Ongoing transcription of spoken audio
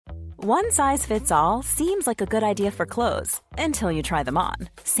One size fits all seems like a good idea for clothes until you try them on.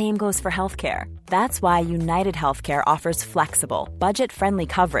 Same goes for healthcare. That's why United Healthcare offers flexible, budget-friendly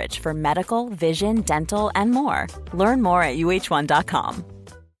coverage for medical, vision, dental, and more. Learn more at uh1.com.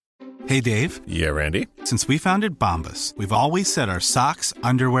 Hey, Dave. Yeah, Randy. Since we founded Bombas, we've always said our socks,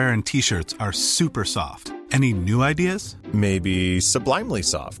 underwear, and T-shirts are super soft. Any new ideas? Maybe sublimely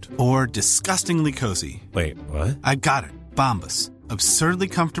soft. Or disgustingly cozy. Wait, what? I got it. Bombas. Absurdly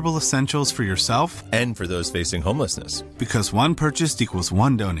comfortable essentials for yourself and for those facing homelessness. Because one purchased equals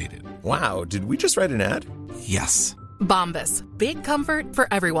one donated. Wow, did we just write an ad? Yes. Bombas. Big comfort for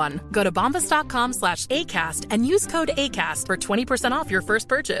everyone. Go to bombas.com/ACAST and use code ACAST for 20% off your first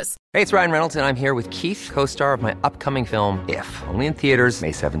purchase. Hey, it's Ryan Reynolds, and I'm here with Keith, co-star of my upcoming film, If, only in theaters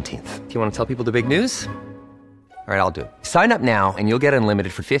May 17th. Do you want to tell people the big news? All right, I'll do it. Sign up now and you'll get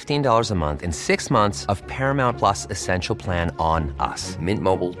unlimited for $15 a month and 6 months of Paramount Plus Essential Plan on us.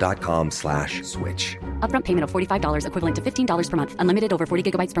 MintMobile.com/switch. Upfront payment of $45 equivalent to $15 per month. Unlimited over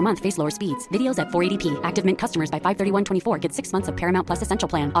 40 gigabytes per month. Face lower speeds. Videos at 480p. Active Mint customers by 531.24 get 6 months of Paramount Plus Essential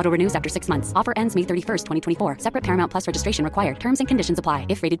Plan. Auto renews after 6 months. Offer ends May 31st, 2024. Separate Paramount Plus registration required. Terms and conditions apply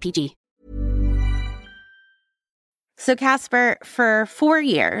if rated PG. So, Casper, for 4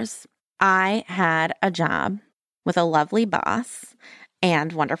 years, I had a job with a lovely boss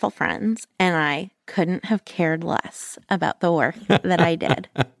and wonderful friends, and I couldn't have cared less about the work that I did.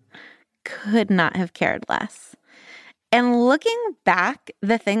 Could not have cared less. And looking back,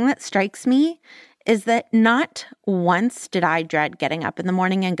 the thing that strikes me is that not once did I dread getting up in the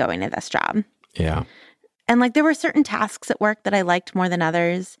morning and going to this job. Yeah. And like there were certain tasks at work that I liked more than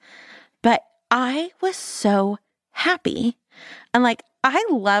others, but I was so happy. And like I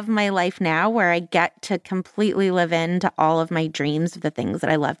love my life now where I get to completely live into all of my dreams of the things that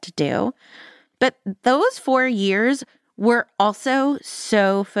I love to do. But those 4 years were also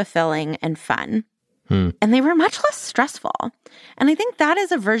so fulfilling and fun. And they were much less stressful. And I think that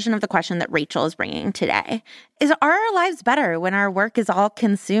is a version of the question that Rachel is bringing today. Are our lives better when our work is all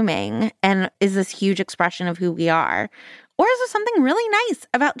consuming and is this huge expression of who we are? Or is there something really nice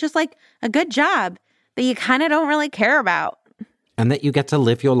about just like a good job that you kind of don't really care about? And that you get to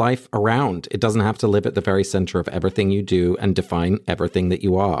live your life around. It doesn't have to live at the very center of everything you do and define everything that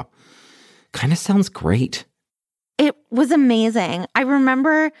you are. Kind of sounds great. It was amazing. I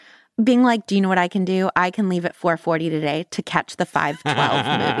remember being like, do you know what I can do? I can leave at 4:40 today to catch the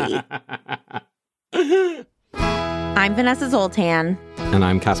 5:12 movie. I'm Vanessa Zoltan. And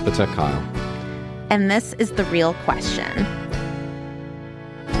I'm Casper ter Kuile. And this is The Real Question.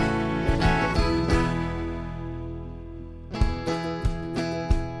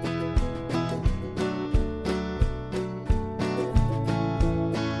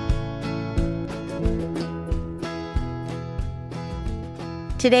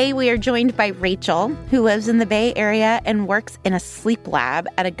 Today, we are joined by Rachel, who lives in the Bay Area and works in a sleep lab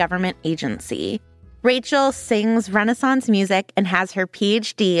at a government agency. Rachel sings Renaissance music and has her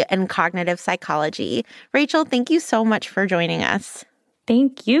PhD in cognitive psychology. Rachel, thank you so much for joining us.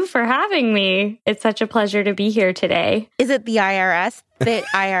 Thank you for having me. It's such a pleasure to be here today. Is it the IRS? The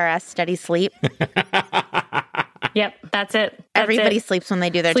IRS studies sleep? Yep, that's it. Everybody sleeps when they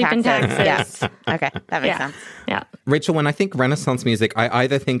do their taxes. Taxes. Yes. Okay, that makes sense. Yeah. Rachel, when I think Renaissance music, I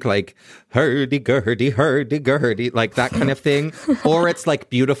either think like hurdy-gurdy, like that kind of thing, or it's like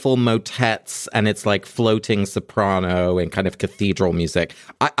beautiful motets and it's like floating soprano and kind of cathedral music.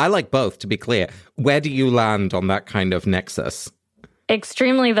 I like both, to be clear. Where do you land on that kind of nexus?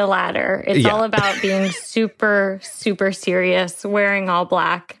 Extremely the latter. It's all about being super, super serious, wearing all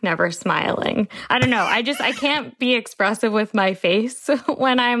black, never smiling. I don't know. I can't be expressive with my face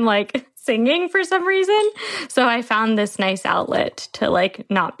when I'm like singing for some reason. So I found this nice outlet to like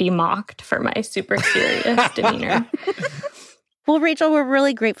not be mocked for my super serious demeanor. Well, Rachel, we're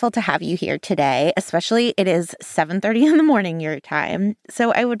really grateful to have you here today, especially it is 7:30 in the morning your time.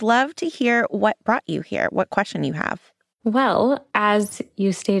 So I would love to hear what brought you here, what question you have. Well, as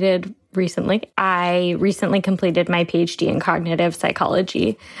you stated recently, I recently completed my PhD in cognitive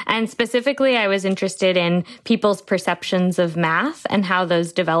psychology. And specifically, I was interested in people's perceptions of math and how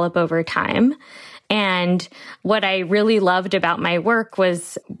those develop over time. And what I really loved about my work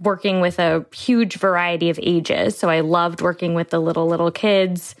was working with a huge variety of ages. So I loved working with the little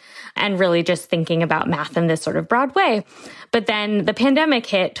kids and really just thinking about math in this sort of broad way. But then the pandemic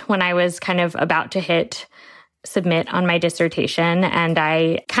hit when I was kind of about to submit on my dissertation, and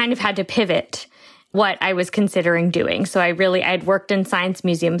I kind of had to pivot what I was considering doing. So I'd worked in science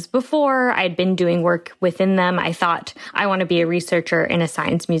museums before. I'd been doing work within them. I thought I want to be a researcher in a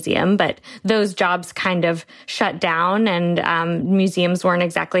science museum, but those jobs kind of shut down and museums weren't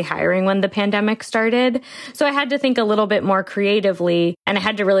exactly hiring when the pandemic started. So I had to think a little bit more creatively, and I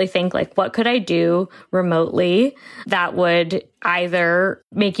had to really think like, what could I do remotely that would either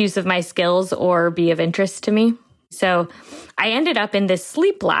make use of my skills or be of interest to me? So I ended up in this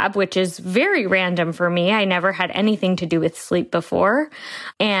sleep lab, which is very random for me. I never had anything to do with sleep before.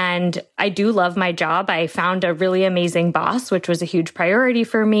 And I do love my job. I found a really amazing boss, which was a huge priority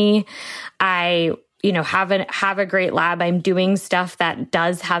for me. I have a great lab. I'm doing stuff that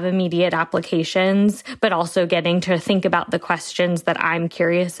does have immediate applications, but also getting to think about the questions that I'm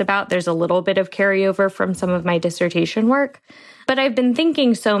curious about. There's a little bit of carryover from some of my dissertation work. But I've been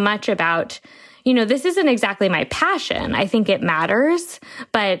thinking so much about, this isn't exactly my passion. I think it matters,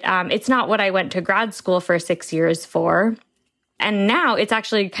 but it's not what I went to grad school for 6 years for. And now it's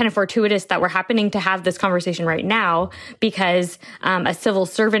actually kind of fortuitous that we're happening to have this conversation right now because a civil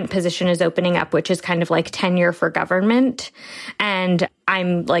servant position is opening up, which is kind of like tenure for government. And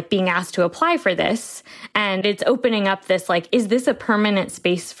I'm like being asked to apply for this. And it's opening up this like, is this a permanent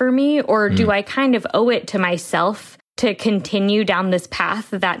space for me? Or do I kind of owe it to myself to continue down this path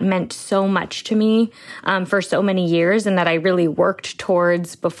that meant so much to me for so many years and that I really worked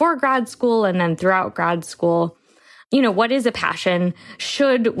towards before grad school and then throughout grad school? What is a passion?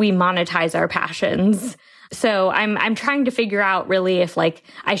 Should we monetize our passions? So I'm trying to figure out really if like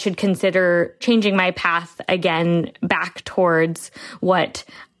I should consider changing my path again back towards what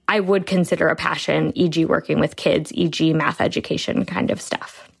I would consider a passion, e.g. working with kids, e.g. math education kind of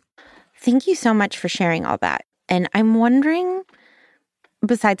stuff. Thank you so much for sharing all that. And I'm wondering,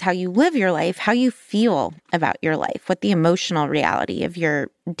 besides how you live your life, how you feel about your life, what the emotional reality of your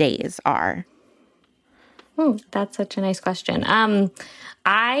days are. That's such a nice question.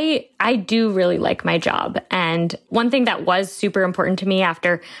 I do really like my job. And one thing that was super important to me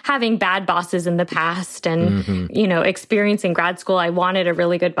after having bad bosses in the past and, experiencing grad school, I wanted a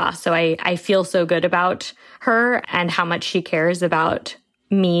really good boss. So I feel so good about her and how much she cares about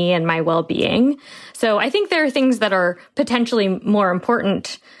me and my well-being. So I think there are things that are potentially more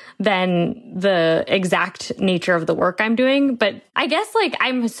important than the exact nature of the work I'm doing. But I guess like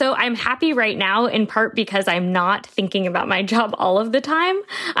I'm happy right now in part because I'm not thinking about my job all of the time.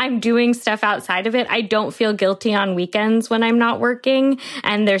 I'm doing stuff outside of it. I don't feel guilty on weekends when I'm not working.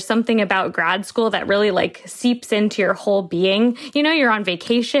 And there's something about grad school that really like seeps into your whole being. You're on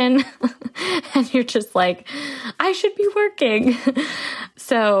vacation and you're just like, I should be working.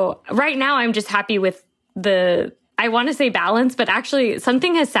 So right now I'm just happy with I want to say balance, but actually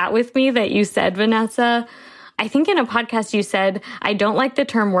something has sat with me that you said, Vanessa. I think in a podcast you said, I don't like the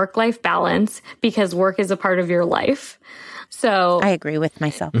term work-life balance because work is a part of your life. So I agree with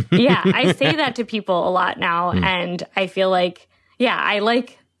myself. Yeah, I say that to people a lot now. And I feel like, I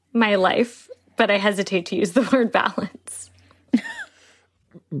like my life, but I hesitate to use the word balance.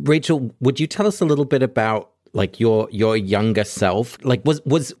 Rachel, would you tell us a little bit about like your younger self? Like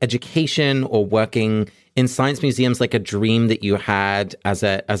was education or working in science museums like a dream that you had as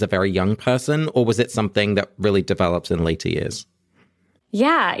a very young person, or was it something that really developed in later years?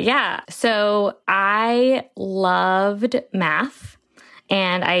 Yeah. So I loved math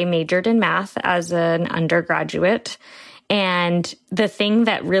and I majored in math as an undergraduate. And the thing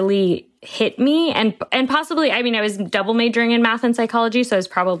that really hit me and possibly, I was double majoring in math and psychology. So I was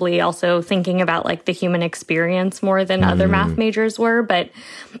probably also thinking about like the human experience more than other math majors were. But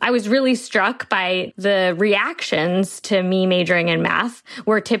I was really struck by the reactions to me majoring in math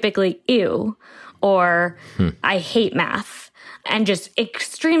were typically ew or I hate math and just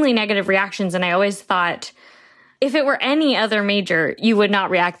extremely negative reactions. And I always thought, if it were any other major, you would not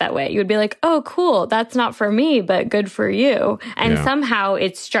react that way. You would be like, oh, cool, that's not for me, but good for you. And somehow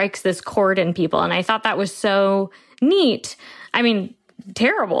it strikes this chord in people. And I thought that was so neat.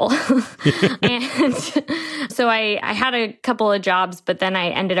 Terrible. And so I had a couple of jobs, but then I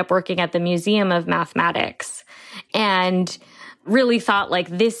ended up working at the Museum of Mathematics and really thought like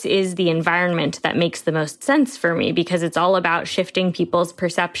this is the environment that makes the most sense for me because it's all about shifting people's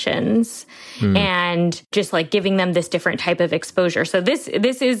perceptions and just like giving them this different type of exposure. So this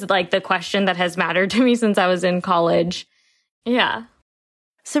is like the question that has mattered to me since I was in college. Yeah.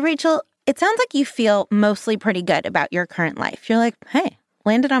 So Rachel, it sounds like you feel mostly pretty good about your current life. You're like, hey,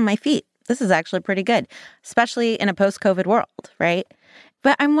 landed on my feet. This is actually pretty good, especially in a post-COVID world, right?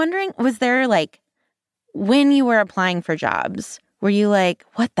 But I'm wondering, was there like, when you were applying for jobs, were you like,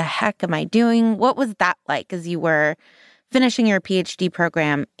 what the heck am I doing? What was that like as you were finishing your PhD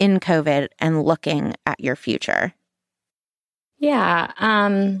program in COVID and looking at your future? Yeah.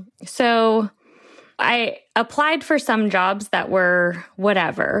 So I applied for some jobs that were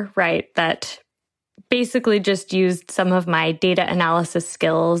whatever, right? That basically just used some of my data analysis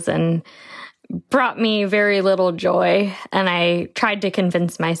skills and brought me very little joy. And I tried to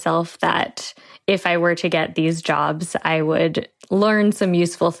convince myself that if I were to get these jobs, I would learn some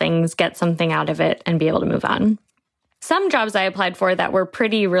useful things, get something out of it, and be able to move on. Some jobs I applied for that were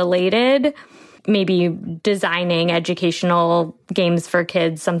pretty related, maybe designing educational games for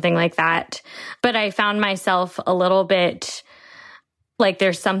kids, something like that. But I found myself a little bit like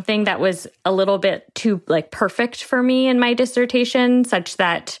there's something that was a little bit too like perfect for me in my dissertation, such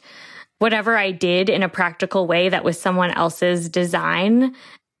that whatever I did in a practical way that was someone else's design,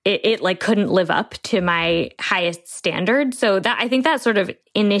 it like couldn't live up to my highest standard. So that I think that sort of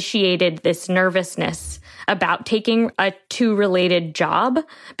initiated this nervousness about taking a too related job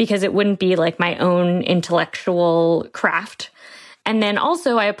because it wouldn't be like my own intellectual craft. And then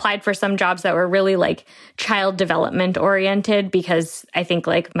also I applied for some jobs that were really like child development oriented because I think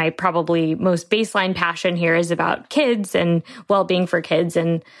like my probably most baseline passion here is about kids and well-being for kids.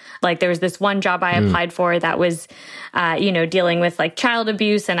 And like there was this one job I applied for that was, dealing with like child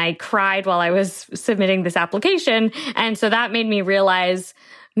abuse, and I cried while I was submitting this application. And so that made me realize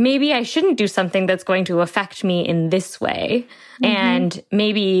maybe I shouldn't do something that's going to affect me in this way. And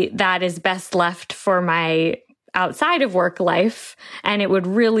maybe that is best left for my outside of work life. And it would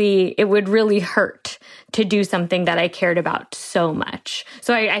really hurt to do something that I cared about so much.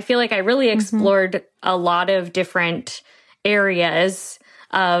 So I feel like I really explored a lot of different areas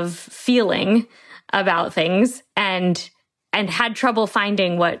of feeling about things and had trouble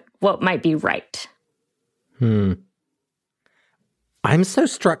finding what might be right. I'm so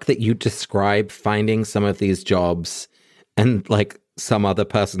struck that you describe finding some of these jobs and like some other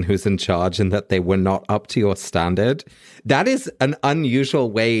person who's in charge and that they were not up to your standard. That is an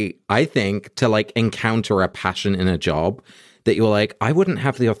unusual way, I think, to like encounter a passion in a job that you're like, I wouldn't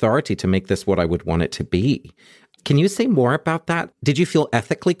have the authority to make this what I would want it to be. Can you say more about that? Did you feel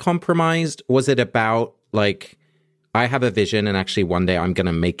ethically compromised? Was it about like, I have a vision and actually one day I'm going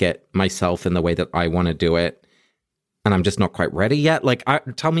to make it myself in the way that I want to do it, and I'm just not quite ready yet? Like,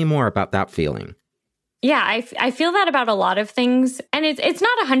 tell me more about that feeling. Yeah, I feel that about a lot of things. And it's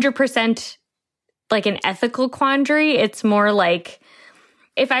not 100% like an ethical quandary. It's more like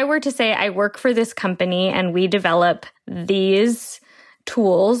if I were to say I work for this company and we develop these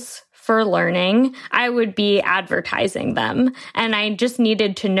tools for learning, I would be advertising them. And I just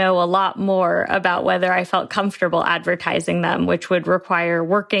needed to know a lot more about whether I felt comfortable advertising them, which would require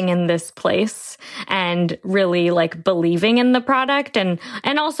working in this place and really like believing in the product. And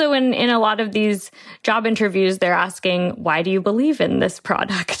also in a lot of these job interviews, they're asking, why do you believe in this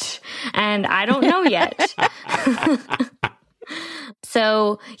product? And I don't know yet.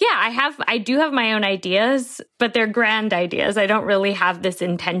 So yeah, I do have my own ideas, but they're grand ideas. I don't really have this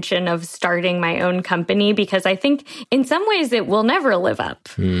intention of starting my own company because I think in some ways it will never live up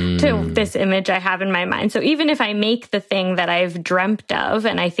to this image I have in my mind. So even if I make the thing that I've dreamt of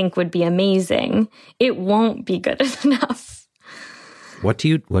and I think would be amazing, it won't be good enough. What do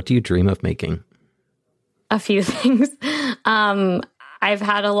you dream of making? A few things. I've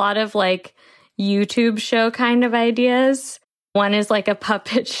had a lot of like YouTube show kind of ideas. One is like a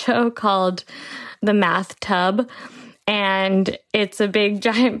puppet show called The Math Tub, and it's a big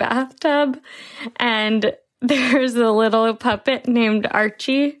giant bathtub, and there's a little puppet named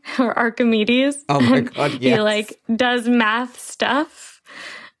Archie or Archimedes. Oh my God, yes. He like does math stuff,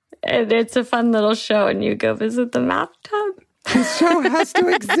 and it's a fun little show, and you go visit the math tub. This show has to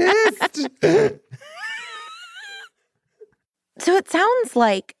exist. So it sounds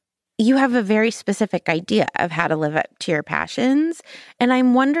like you have a very specific idea of how to live up to your passions. And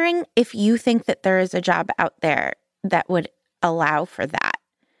I'm wondering if you think that there is a job out there that would allow for that.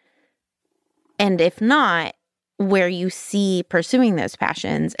 And if not, where you see pursuing those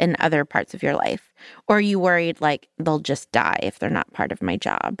passions in other parts of your life. Or are you worried like they'll just die if they're not part of my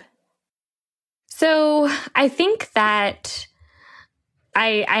job? So I think that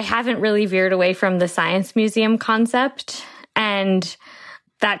I haven't really veered away from the science museum concept, and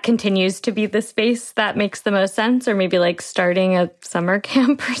that continues to be the space that makes the most sense, or maybe like starting a summer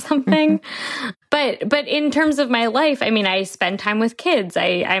camp or something. But in terms of my life, I mean, I spend time with kids.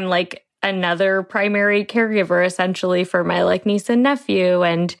 I'm like another primary caregiver essentially for my like niece and nephew,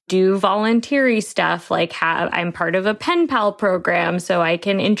 and do volunteer-y stuff. Like I'm part of a pen pal program, so I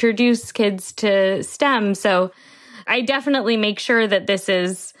can introduce kids to STEM. So I definitely make sure that this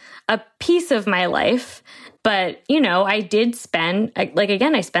is a piece of my life. But, I did spend,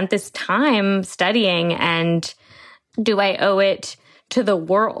 I spent this time studying, and do I owe it to the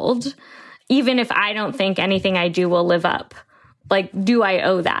world? Even if I don't think anything I do will live up, do I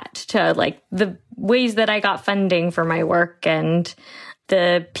owe that to the ways that I got funding for my work and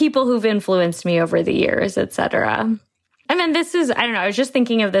the people who've influenced me over the years, et cetera? And then I was just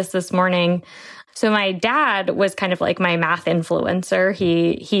thinking of this morning. So my dad was kind of like my math influencer.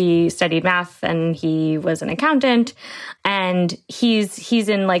 He studied math and he was an accountant, and he's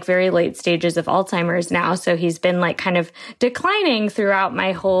in very late stages of Alzheimer's now. So he's been kind of declining throughout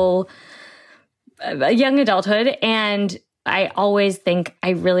my whole young adulthood. And I always think I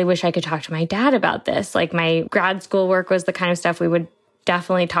really wish I could talk to my dad about this. My grad school work was the kind of stuff we would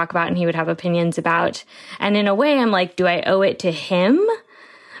definitely talk about and he would have opinions about. And in a way, I'm do I owe it to him?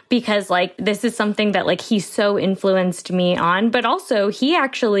 Because this is something that he so influenced me on, but also he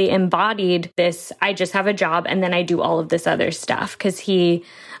actually embodied this, I just have a job and then I do all of this other stuff. Because he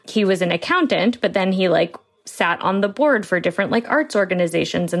was an accountant, but then he sat on the board for different arts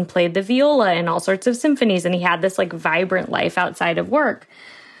organizations and played the viola in all sorts of symphonies. And he had this vibrant life outside of work.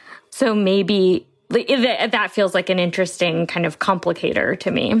 So maybe that feels like an interesting kind of complicator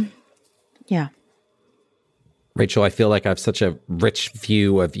to me. Yeah. Rachel, I feel like I have such a rich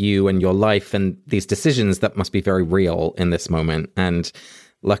view of you and your life and these decisions that must be very real in this moment. And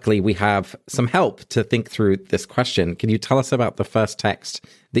luckily, we have some help to think through this question. Can you tell us about the first text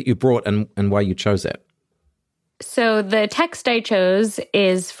that you brought and why you chose it? So the text I chose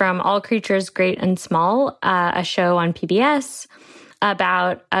is from All Creatures Great and Small, a show on PBS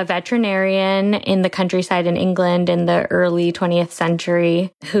about a veterinarian in the countryside in England in the early 20th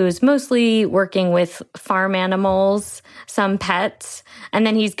century who's mostly working with farm animals, some pets, and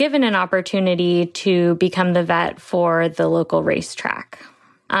then he's given an opportunity to become the vet for the local racetrack.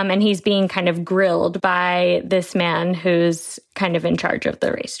 And he's being kind of grilled by this man who's kind of in charge of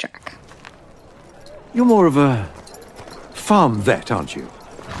the racetrack. You're more of a farm vet, aren't you?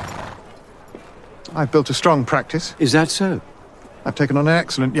 I've built a strong practice. Is that so? I've taken on an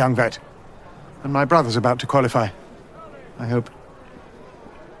excellent young vet. And my brother's about to qualify, I hope.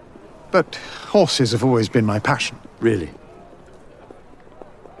 But horses have always been my passion. Really?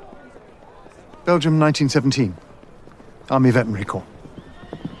 Belgium, 1917. Army Veterinary Corps.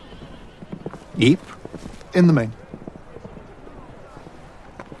 Yep. In the main.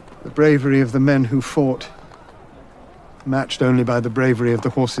 The bravery of the men who fought, matched only by the bravery of the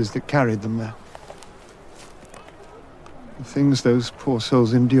horses that carried them there. The things those poor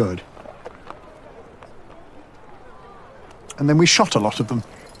souls endured. And then we shot a lot of them.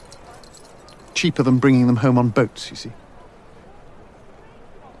 Cheaper than bringing them home on boats, you see.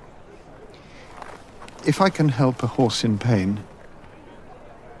 If I can help a horse in pain,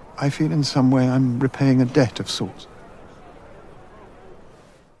 I feel in some way I'm repaying a debt of sorts.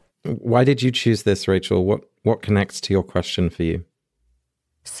 Why did you choose this, Rachel? What connects to your question for you?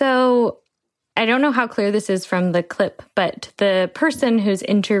 So I don't know how clear this is from the clip, but the person who's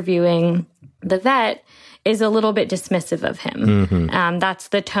interviewing the vet is a little bit dismissive of him. Mm-hmm. That's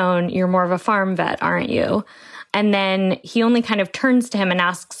the tone. You're more of a farm vet, aren't you? And then he only kind of turns to him and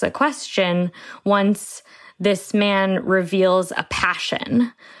asks a question once this man reveals a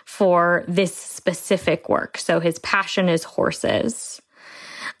passion for this specific work. So his passion is horses.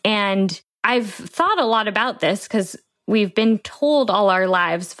 And I've thought a lot about this because we've been told all our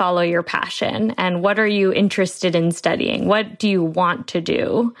lives, follow your passion. And what are you interested in studying? What do you want to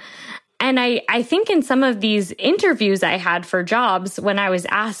do? And I think in some of these interviews I had for jobs, when I was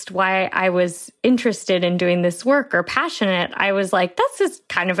asked why I was interested in doing this work or passionate, I was like, that's just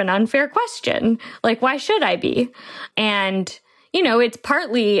kind of an unfair question. Why should I be? And, it's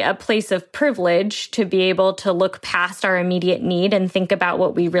partly a place of privilege to be able to look past our immediate need and think about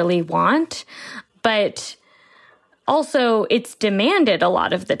what we really want. But also, it's demanded a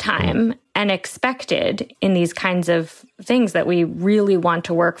lot of the time and expected in these kinds of things that we really want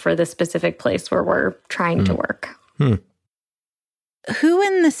to work for the specific place where we're trying to work. Who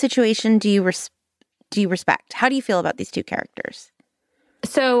in the situation do you respect? How do you feel about these two characters?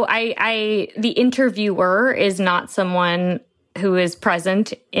 So the interviewer is not someone who is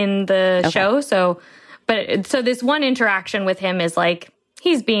present in the show. So this one interaction with him is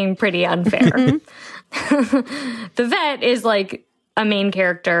he's being pretty unfair. The vet is a main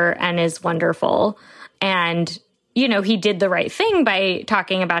character and is wonderful. And, he did the right thing by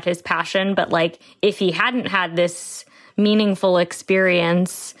talking about his passion. But if he hadn't had this meaningful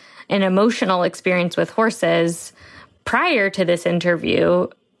experience, an emotional experience with horses prior to this interview,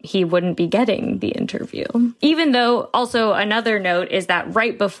 he wouldn't be getting the interview. Even though also another note is that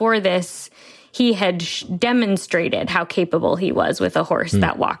right before this, he had demonstrated how capable he was with a horse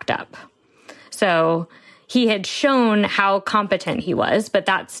that walked up. So he had shown how competent he was, but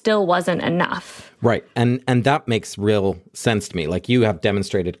that still wasn't enough. Right. And that makes real sense to me. Like, you have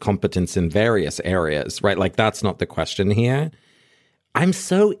demonstrated competence in various areas, right? Like, that's not the question here. I'm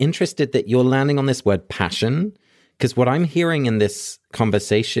so interested that you're landing on this word passion, because what I'm hearing in this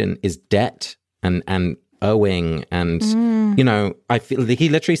conversation is debt and owing. And, you know, I feel he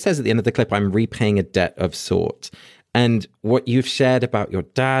literally says at the end of the clip, I'm repaying a debt of sorts. And what you've shared about your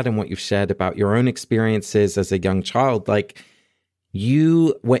dad and what you've shared about your own experiences as a young child, like,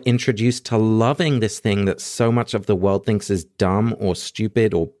 you were introduced to loving this thing that so much of the world thinks is dumb or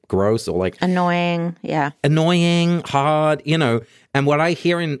stupid or gross or like annoying. Yeah. Annoying, hard, you know. And what I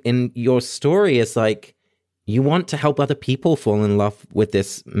hear in your story is like, you want to help other people fall in love with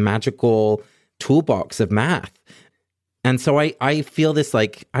this magical toolbox of math. And so I feel this,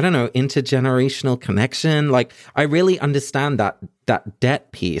 like, I don't know, intergenerational connection. Like, I really understand that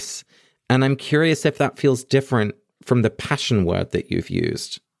debt piece. And I'm curious if that feels different from the passion word that you've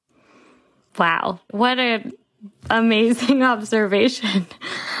used. Wow. What an amazing observation.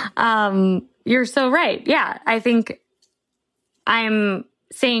 You're so right. Yeah. I think I'm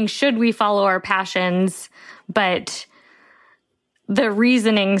saying, should we follow our passions? But the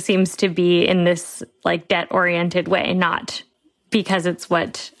reasoning seems to be in this like debt-oriented way, not because it's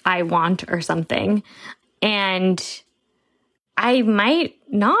what I want or something. And I might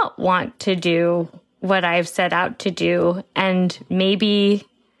not want to do what I've set out to do. And maybe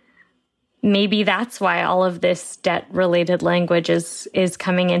that's why all of this debt-related language is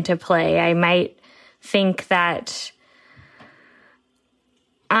coming into play. I might think that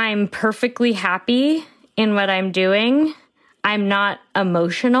I'm perfectly happy in what I'm doing. I'm not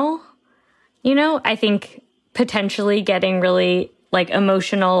emotional. You know, I think potentially getting really like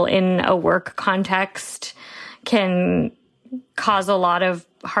emotional in a work context can cause a lot of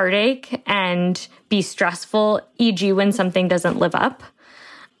heartache and be stressful, e.g. when something doesn't live up.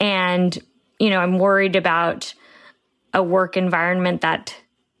 And, you know, I'm worried about a work environment that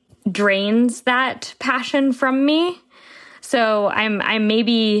drains that passion from me. So I'm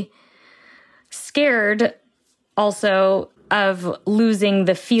maybe scared also of losing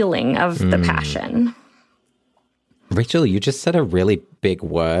the feeling of the passion. Rachel, you just said a really big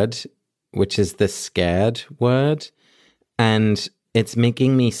word, which is the scared word. And it's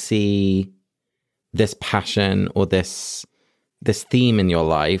making me see this passion or this theme in your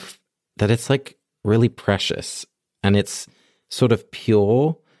life that it's like really precious and it's sort of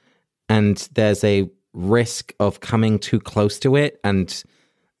pure, and there's a risk of coming too close to it and,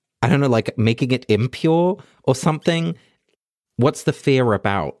 I don't know, like making it impure or something. What's the fear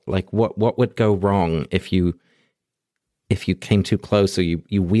about? Like, what would go wrong if you came too close, or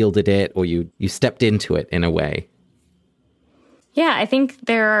you wielded it, or you stepped into it in a way? Yeah, I think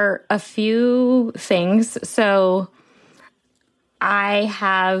there are a few things. So I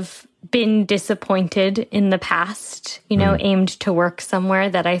have been disappointed in the past, you know, aimed to work somewhere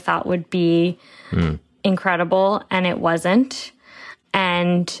that I thought would be incredible, and it wasn't.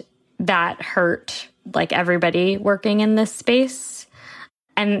 And that hurt like everybody working in this space.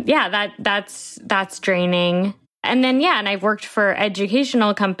 And yeah, that's draining. And then, yeah, and I've worked for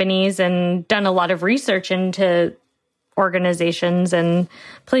educational companies and done a lot of research into organizations and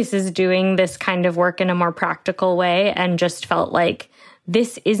places doing this kind of work in a more practical way, and just felt like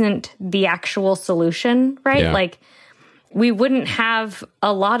this isn't the actual solution, right? Yeah. Like, we wouldn't have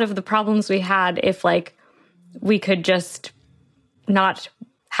a lot of the problems we had if like we could just not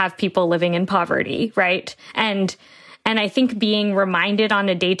have people living in poverty, right? And I think being reminded on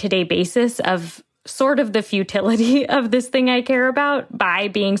a day-to-day basis of sort of the futility of this thing I care about by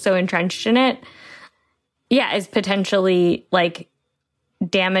being so entrenched in it, yeah, is potentially like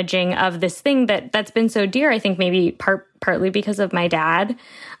damaging of this thing that's been so dear. I think maybe partly because of my dad,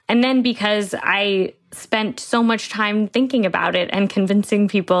 and then because I spent so much time thinking about it and convincing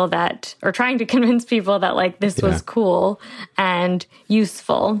people that, or trying to convince people that like this was cool and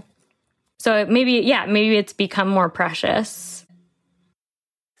useful. So maybe it's become more precious.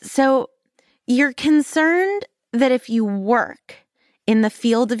 So you're concerned that if you work in the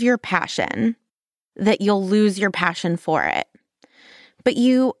field of your passion, that you'll lose your passion for it. But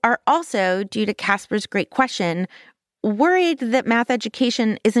you are also, due to Casper's great question, worried that math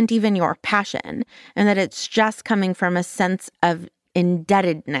education isn't even your passion, and that it's just coming from a sense of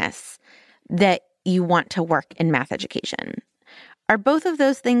indebtedness that you want to work in math education. Are both of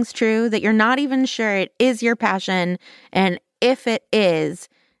those things true, that you're not even sure it is your passion, and if it is,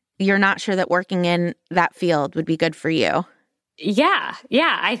 you're not sure that working in that field would be good for you? Yeah.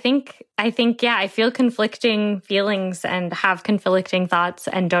 I think, I feel conflicting feelings and have conflicting thoughts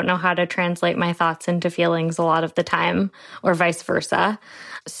and don't know how to translate my thoughts into feelings a lot of the time, or vice versa.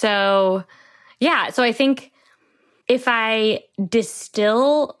 So I think if I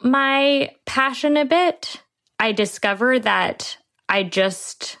distill my passion a bit, I discover that I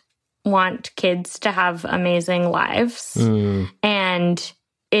just want kids to have amazing lives. And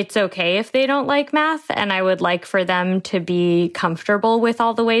it's okay if they don't like math, and I would like for them to be comfortable with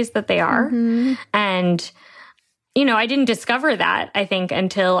all the ways that they are. And, I didn't discover that, I think,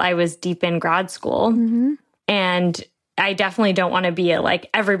 until I was deep in grad school. And I definitely don't want to be a,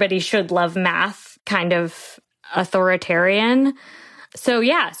 everybody should love math kind of authoritarian. So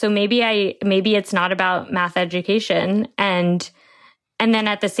maybe it's not about math education. And then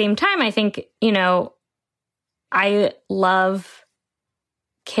at the same time, I think, I love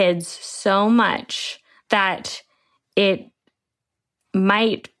kids so much that it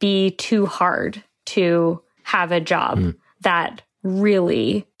might be too hard to have a job that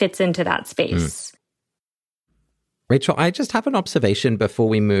really fits into that space. Rachel, I just have an observation before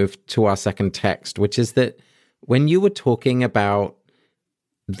we move to our second text, which is that when you were talking about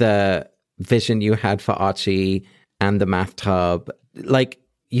the vision you had for Archie and the math tub,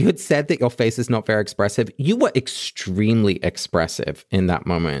 you had said that your face is not very expressive. You were extremely expressive in that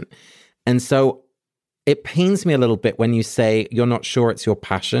moment. And so it pains me a little bit when you say you're not sure it's your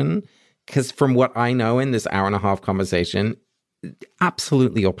passion, because from what I know in this hour-and-a-half conversation,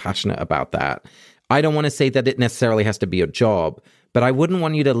 absolutely you're passionate about that. I don't want to say that it necessarily has to be a job, but I wouldn't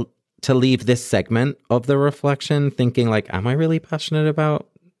want you to leave this segment of the reflection thinking am I really passionate about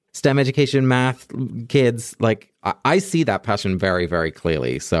STEM education, math, kids? I see that passion very, very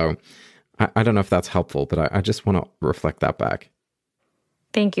clearly. So I don't know if that's helpful, but I just want to reflect that back.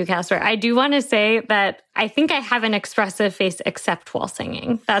 Thank you, Casper. I do want to say that I think I have an expressive face except while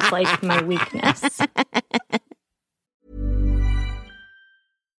singing. That's my weakness.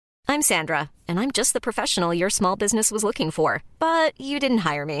 I'm Sandra, and I'm just the professional your small business was looking for. But you didn't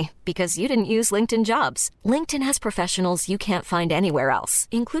hire me because you didn't use LinkedIn Jobs. LinkedIn has professionals you can't find anywhere else,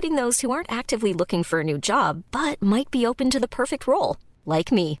 including those who aren't actively looking for a new job, but might be open to the perfect role,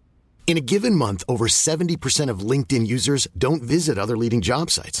 like me. In a given month, over 70% of LinkedIn users don't visit other leading job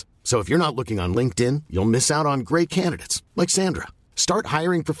sites. So if you're not looking on LinkedIn, you'll miss out on great candidates like Sandra. Start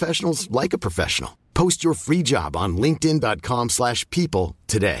hiring professionals like a professional. Post your free job on linkedin.com/people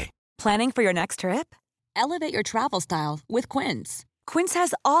today. Planning for your next trip? Elevate your travel style with Quince. Quince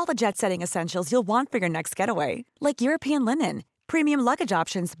has all the jet-setting essentials you'll want for your next getaway, like European linen, premium luggage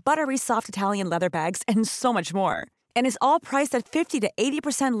options, buttery soft Italian leather bags, and so much more. And is all priced at 50 to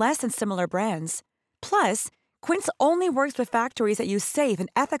 80% less than similar brands. Plus, Quince only works with factories that use safe and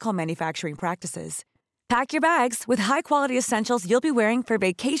ethical manufacturing practices. Pack your bags with high-quality essentials you'll be wearing for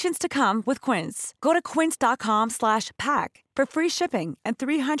vacations to come with Quince. Go to quince.com/pack for free shipping and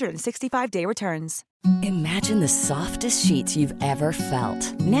 365-day returns. Imagine the softest sheets you've ever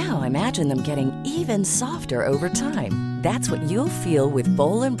felt. Now imagine them getting even softer over time. That's what you'll feel with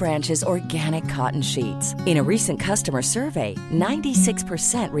Boll & Branch's organic cotton sheets. In a recent customer survey,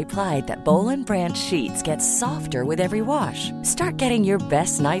 96% replied that Boll & Branch sheets get softer with every wash. Start getting your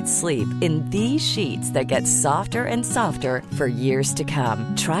best night's sleep in these sheets that get softer and softer for years to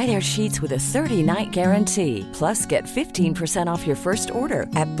come. Try their sheets with a 30-night guarantee. Plus, get 15% off your first order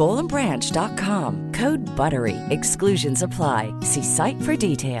at bollandbranch.com. Code BUTTERY. Exclusions apply. See site for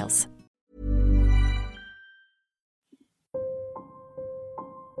details.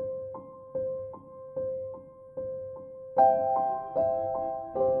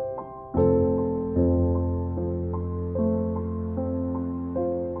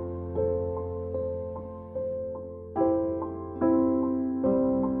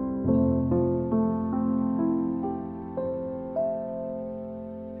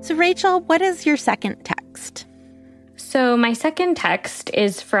 So, Rachel, what is your second text? So my second text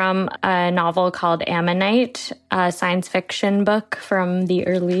is from a novel called Ammonite, a science fiction book from the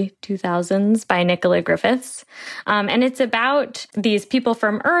early 2000s by Nicola Griffiths. And it's about these people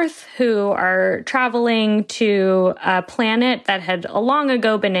from Earth who are traveling to a planet that had long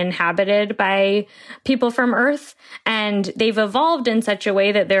ago been inhabited by people from Earth. And they've evolved in such a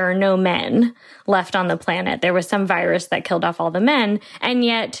way that there are no men left on the planet. There was some virus that killed off all the men. And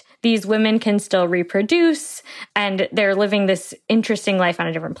yet these women can still reproduce, and they're living this interesting life on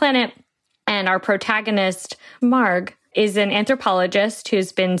a different planet. And our protagonist, Marg, is an anthropologist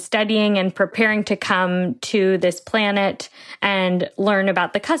who's been studying and preparing to come to this planet and learn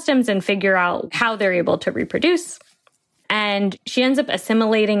about the customs and figure out how they're able to reproduce. And she ends up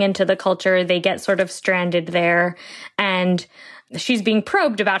assimilating into the culture. They get sort of stranded there. And she's being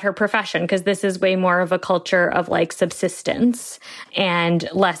probed about her profession because this is way more of a culture of like subsistence and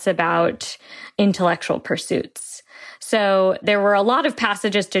less about intellectual pursuits. So there were a lot of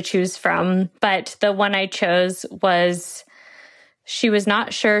passages to choose from, but the one I chose was she was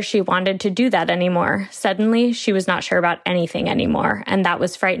not sure she wanted to do that anymore. Suddenly, she was not sure about anything anymore, and that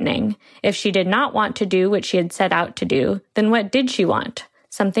was frightening. If she did not want to do what she had set out to do, then what did she want?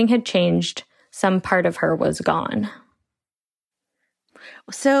 Something had changed. Some part of her was gone.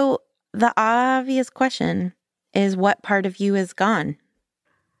 So the obvious question is, what part of you is gone?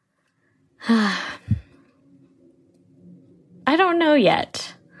 I don't know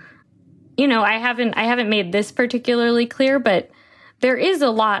yet. You know, I haven't made this particularly clear, but there is a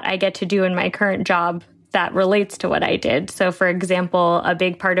lot I get to do in my current job that relates to what I did. So, for example, a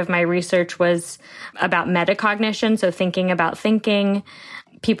big part of my research was about metacognition, so thinking about thinking,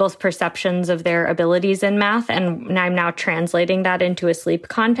 people's perceptions of their abilities in math, and I'm now translating that into a sleep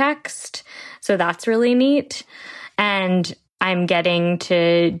context. So that's really neat. And I'm getting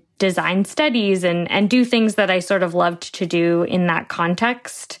to design studies and do things that I sort of loved to do in that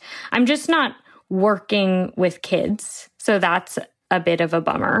context. I'm just not working with kids. So that's a bit of a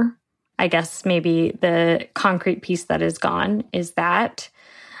bummer. I guess maybe the concrete piece that is gone is that.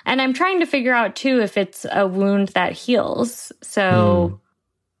 And I'm trying to figure out, too, if it's a wound that heals. So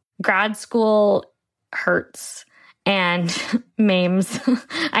grad school hurts. And MAMES,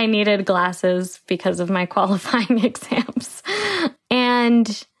 I needed glasses because of my qualifying exams.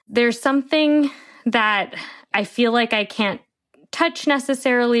 And there's something that I feel like I can't touch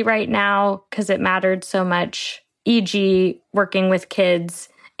necessarily right now because it mattered so much, e.g., working with kids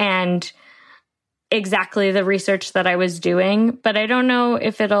and exactly the research that I was doing, but I don't know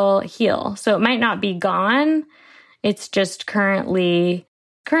if it'll heal. So it might not be gone. It's just currently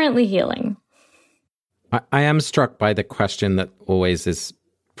healing. I am struck by the question that always is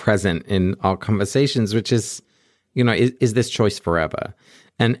present in our conversations, which is, you know, is this choice forever?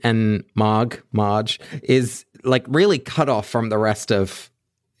 And Marge is like really cut off from the rest of,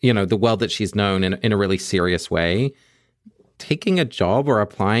 you know, the world that she's known in a really serious way. Taking a job or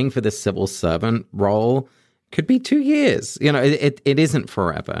applying for the civil servant role could be 2 years. You know, it isn't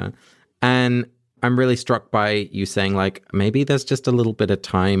forever. And I'm really struck by you saying, like, maybe there's just a little bit of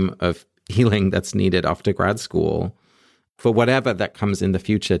time of healing that's needed after grad school for whatever that comes in the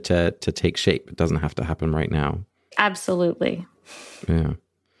future to take shape. It doesn't have to happen right now. Absolutely. Yeah.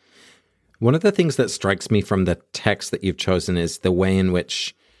 One of the things that strikes me from the text that you've chosen is the way in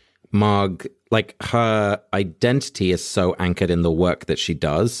which Marg, like, her identity is so anchored in the work that she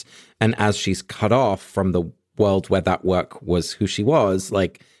does. And as she's cut off from the world where that work was who she was,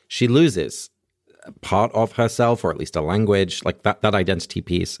 like, she loses part of herself, or at least a language, like that identity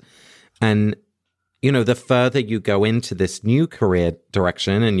piece. And, you know, the further you go into this new career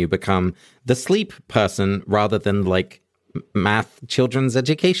direction and you become the sleep person rather than like math, children's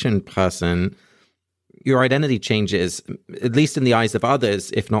education person, your identity changes, at least in the eyes of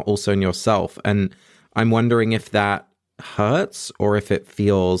others, if not also in yourself. And I'm wondering if that hurts or if it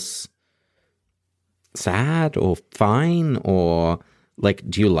feels sad or fine, or like,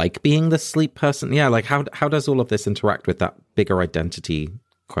 do you like being the sleep person? Yeah, like how does all of this interact with that bigger identity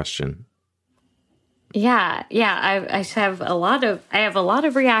question? Yeah. I have a lot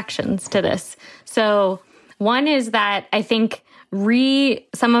of reactions to this. So one is that I think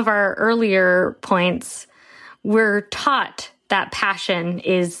some of our earlier points, we're taught that passion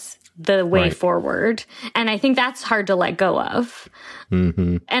is the way forward. And I think that's hard to let go of.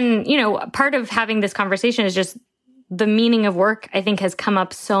 Mm-hmm. And, you know, part of having this conversation is just the meaning of work, I think, has come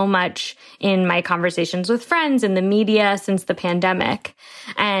up so much in my conversations with friends and the media since the pandemic.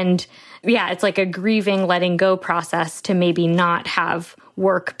 And yeah, it's like a grieving, letting go process to maybe not have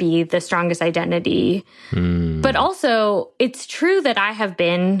work be the strongest identity. But also, it's true that I have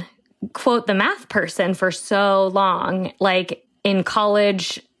been, quote, the math person for so long. Like in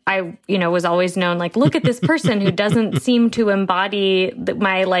college, I, was always known, like, look at this person who doesn't seem to embody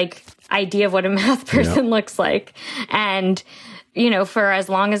my, like, idea of what a math person looks like. And, for as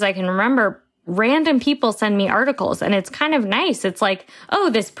long as I can remember, random people send me articles, and it's kind of nice. It's like, oh,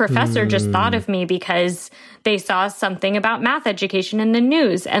 this professor just thought of me because they saw something about math education in the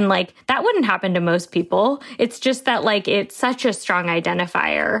news. And like, that wouldn't happen to most people. It's just that, like, it's such a strong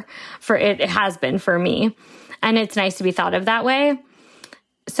identifier for it. It has been for me. And it's nice to be thought of that way.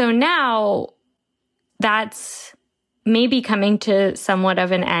 So now that's maybe coming to somewhat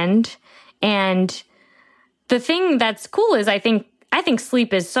of an end. And the thing that's cool is I think I think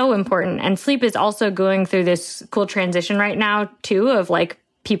sleep is so important. And sleep is also going through this cool transition right now, too, of like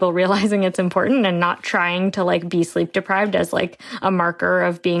people realizing it's important and not trying to like be sleep deprived as like a marker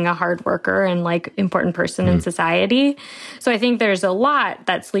of being a hard worker and like important person in society. So I think there's a lot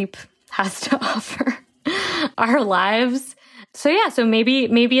that sleep has to offer our lives. So yeah, so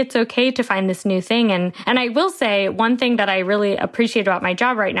maybe it's okay to find this new thing. And I will say one thing that I really appreciate about my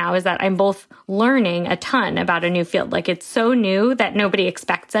job right now is that I'm both learning a ton about a new field. Like it's so new that nobody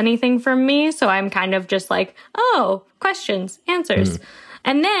expects anything from me. So I'm kind of just like, oh, questions, answers.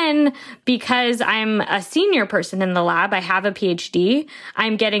 And then because I'm a senior person in the lab, I have a PhD,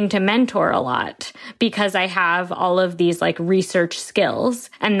 I'm getting to mentor a lot because I have all of these like research skills.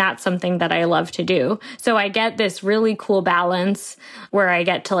 And that's something that I love to do. So I get this really cool balance where I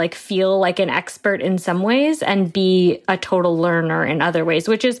get to like feel like an expert in some ways and be a total learner in other ways,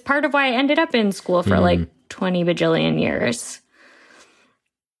 which is part of why I ended up in school for like 20 bajillion years.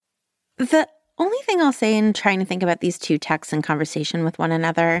 The only thing I'll say in trying to think about these two texts in conversation with one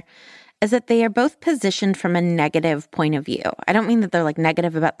another is that they are both positioned from a negative point of view. I don't mean that they're like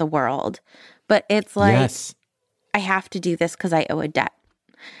negative about the world, but it's like, I have to do this because I owe a debt.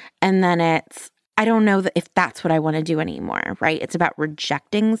 And then it's, I don't know if that's what I want to do anymore, right? It's about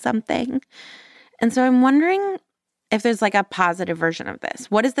rejecting something. And so I'm wondering if there's like a positive version of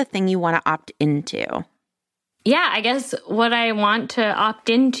this. What is the thing you want to opt into? Yeah, I guess what I want to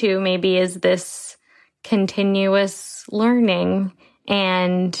opt into maybe is this continuous learning.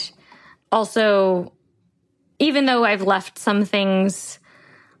 And also, even though I've left some things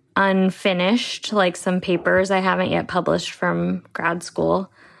unfinished, like some papers I haven't yet published from grad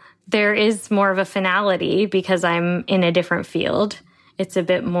school, there is more of a finality because I'm in a different field. It's a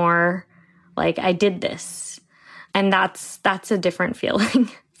bit more like I did this. And that's a different feeling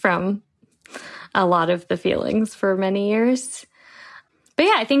from a lot of the feelings for many years. But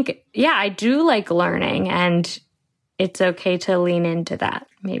yeah, I think, I do like learning and it's okay to lean into that,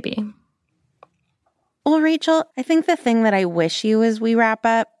 maybe. Well, Rachel, I think the thing that I wish you as we wrap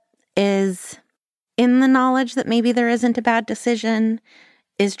up is in the knowledge that maybe there isn't a bad decision,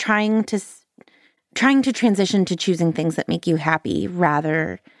 is trying to transition to choosing things that make you happy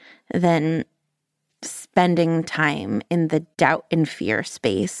rather than spending time in the doubt and fear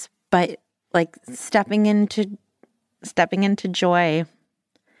space, but like stepping into joy,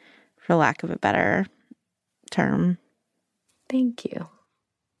 for lack of a better term. Thank you.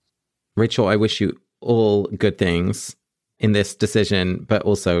 Rachel, I wish you all good things in this decision, but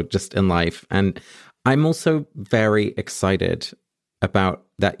also just in life. And I'm also very excited about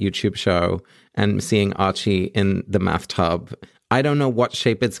that YouTube show and seeing Archie in the math tub. I don't know what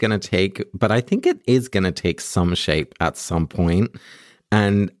shape it's going to take, but I think it is going to take some shape at some point.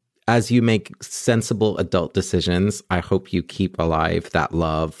 And as you make sensible adult decisions, I hope you keep alive that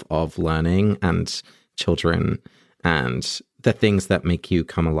love of learning and children and the things that make you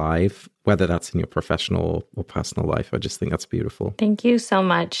come alive, whether that's in your professional or personal life. I just think that's beautiful. Thank you so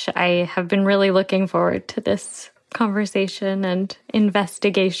much. I have been really looking forward to this conversation and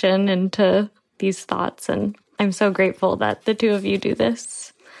investigation into these thoughts. And I'm so grateful that the two of you do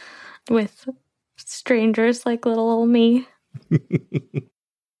this with strangers like little old me.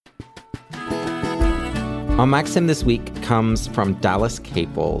 Our Maxim this week comes from Dallas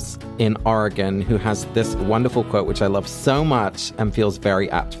Caples in Oregon, who has this wonderful quote, which I love so much and feels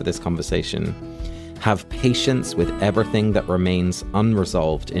very apt for this conversation. Have patience with everything that remains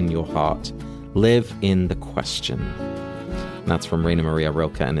unresolved in your heart. Live in the question. And that's from Rainer Maria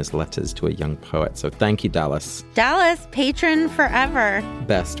Rilke and his letters to a young poet. So thank you, Dallas. Dallas, patron forever.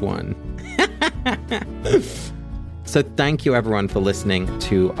 Best one. So thank you, everyone, for listening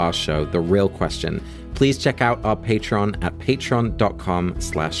to our show, The Real Question. Please check out our Patreon at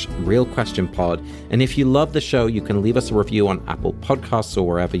patreon.com/realquestionpod. And if you love the show, you can leave us a review on Apple Podcasts or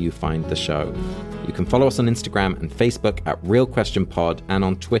wherever you find the show. You can follow us on Instagram and Facebook at Real Question Pod and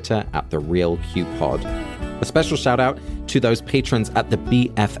on Twitter at The Real Q Pod. A special shout out to those patrons at the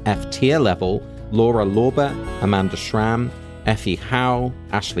BFF tier level: Laura Lorber, Amanda Schramm, Effie Howe,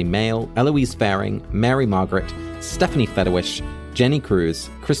 Ashley Mail, Eloise Faring, Mary Margaret, Stephanie Federwish, Jenny Cruz,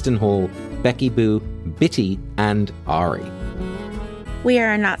 Kristen Hall, Becky Boo, Bitty, and Ari. We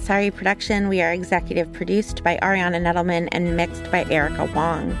are a Not Sorry production. We are executive produced by Ariana Nettleman and mixed by Erica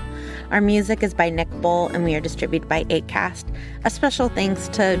Wong. Our music is by Nick Bull, and we are distributed by Acast. A special thanks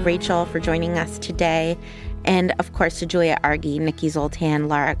to Rachel for joining us today, and of course to Julia Argy, Nikki Zoltan,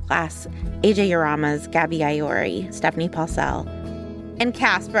 Lara Glass, AJ Uramas, Gabby Iori, Stephanie Paulsell, and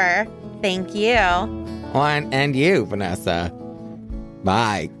Casper. Thank you. And you, Vanessa.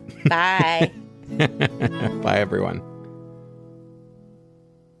 Bye. Bye. Bye, everyone.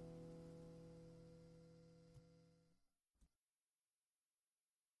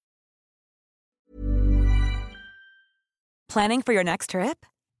 Planning for your next trip?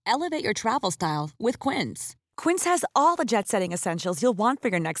 Elevate your travel style with Quince. Quince has all the jet-setting essentials you'll want for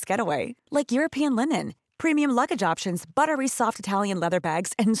your next getaway, like European linen, premium luggage options, buttery soft Italian leather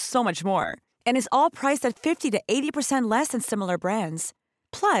bags, and so much more. And is all priced at 50 to 80% less than similar brands.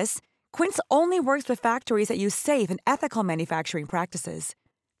 Plus, Quince only works with factories that use safe and ethical manufacturing practices.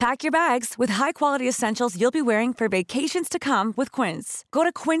 Pack your bags with high-quality essentials you'll be wearing for vacations to come with Quince. Go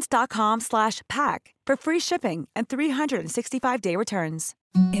to quince.com/pack for free shipping and 365-day returns.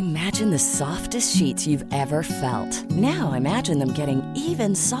 Imagine the softest sheets you've ever felt. Now imagine them getting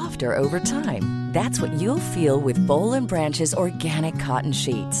even softer over time. That's what you'll feel with Boll & Branch's organic cotton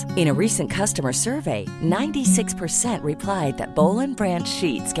sheets. In a recent customer survey, 96% replied that Boll & Branch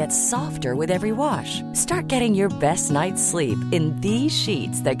sheets get softer with every wash. Start getting your best night's sleep in these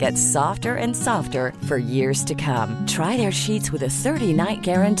sheets that get softer and softer for years to come. Try their sheets with a 30-night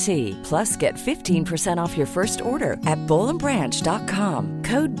guarantee. Plus, get 15% off your first order at bollandbranch.com.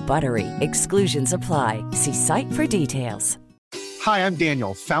 Code BUTTERY. Exclusions apply. See site for details. Hi, I'm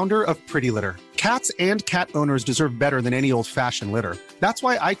Daniel, founder of Pretty Litter. Cats and cat owners deserve better than any old-fashioned litter. That's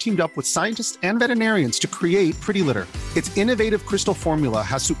why I teamed up with scientists and veterinarians to create Pretty Litter. Its innovative crystal formula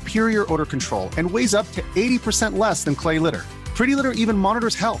has superior odor control and weighs up to 80% less than clay litter. Pretty Litter even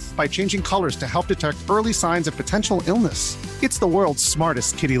monitors health by changing colors to help detect early signs of potential illness. It's the world's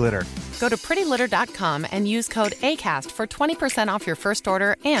smartest kitty litter. Go to prettylitter.com and use code ACAST for 20% off your first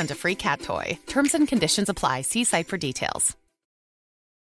order and a free cat toy. Terms and conditions apply. See site for details.